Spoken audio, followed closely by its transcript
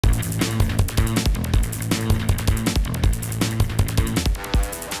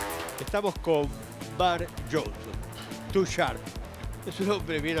Estamos con Mark Johnson, Too Sharp. Es un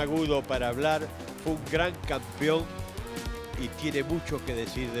hombre bien agudo para hablar, fue un gran campeón y tiene mucho que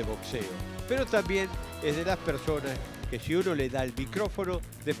decir de boxeo. Pero también es de las personas que si uno le da el micrófono,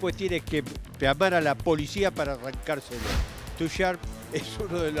 después tiene que llamar a la policía para arrancárselo. Too Sharp es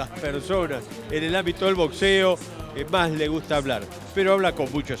una de las personas en el ámbito del boxeo que más le gusta hablar, pero habla con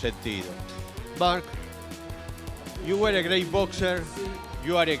mucho sentido. Mark, you were a great boxer,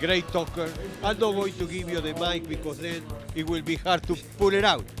 you are a great talker. I'm not going to give you the mic because then it will be hard to pull it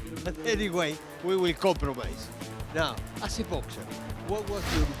out. But anyway, we will compromise. Now, as a boxer, what was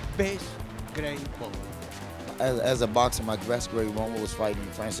your best great moment? As a boxer, my best great moment was fighting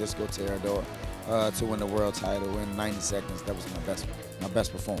Francisco Tirador to win the world title in 90 seconds. That was my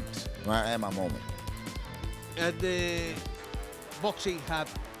best performance and my moment. And boxing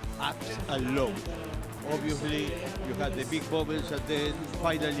have ups and lows. Obviously, you had the big moments, and then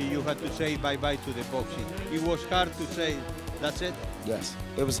finally you had to say bye-bye to the boxing. It was hard to say, that's it? Yes,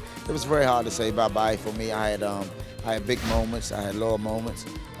 it was very hard to say bye-bye for me. I had big moments, I had lower moments.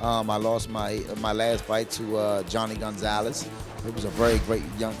 I lost my last fight to Johnny Gonzalez. He was a very great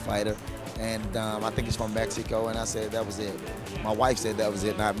young fighter, and I think he's from Mexico, and I said that was it. My wife said that was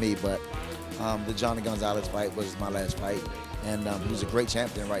it, not me, but the Johnny Gonzalez fight was my last fight, and he's a great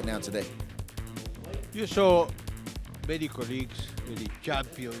champion right now today. You saw many colleagues, many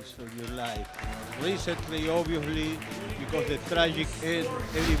champions of your life. Recently, obviously, because the tragic end,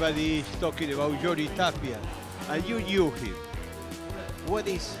 everybody is talking about Johnny Tapia, and you knew him. What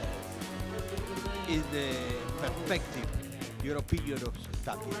is, in the perspective, your opinion of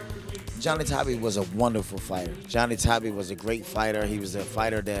Tapia? Johnny Tapia was a wonderful fighter. Johnny Tapia was a great fighter. He was a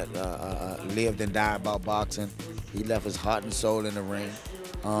fighter that lived and died about boxing. He left his heart and soul in the ring.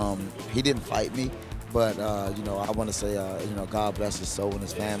 He didn't fight me. But, you know, I want to say, you know, God bless his soul and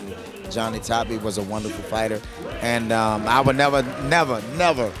his family. Johnny Tapia was a wonderful fighter. And I would never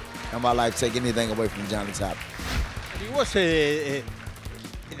in my life take anything away from Johnny Tapia. He was a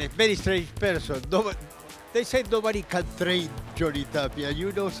very strange person. They said nobody can train Johnny Tapia.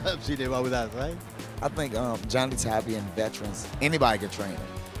 You know something about that, right? I think Johnny Tapia and veterans, anybody can train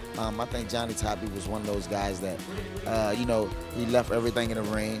him. I think Johnny Tapia was one of those guys that, you know, he left everything in the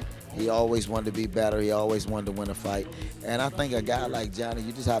ring. He always wanted to be better. He always wanted to win a fight. And I think a guy like Johnny,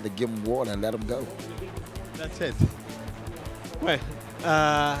 you just have to give him water and let him go. That's it. Well,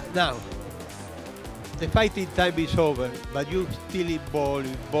 now, the fighting time is over, but you're still involved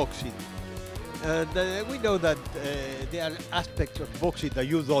in boxing. And we know that there are aspects of boxing that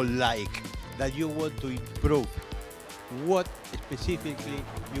you don't like, that you want to improve. What specifically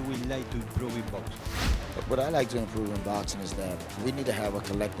you would like to improve in boxing? What I like to improve in boxing is that we need to have a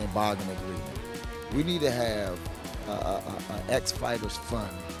collective bargaining agreement. We need to have ex-fighters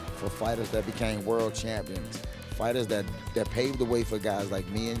fund for fighters that became world champions, fighters that paved the way for guys like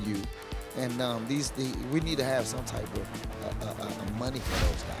me and you. And we need to have some type of money for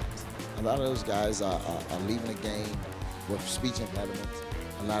those guys. A lot of those guys are leaving the game with speech impediments.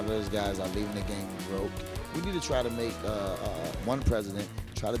 A lot of those guys are leaving the game broke. We need to try to make one president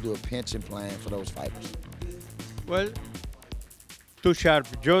try to do a pension plan for those fighters. Well, Too Sharp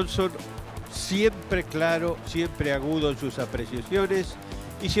Johnson, siempre claro, siempre agudo en sus apreciaciones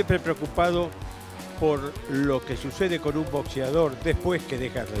y siempre preocupado por lo que sucede con un boxeador después que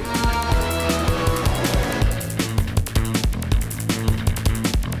deja el ring.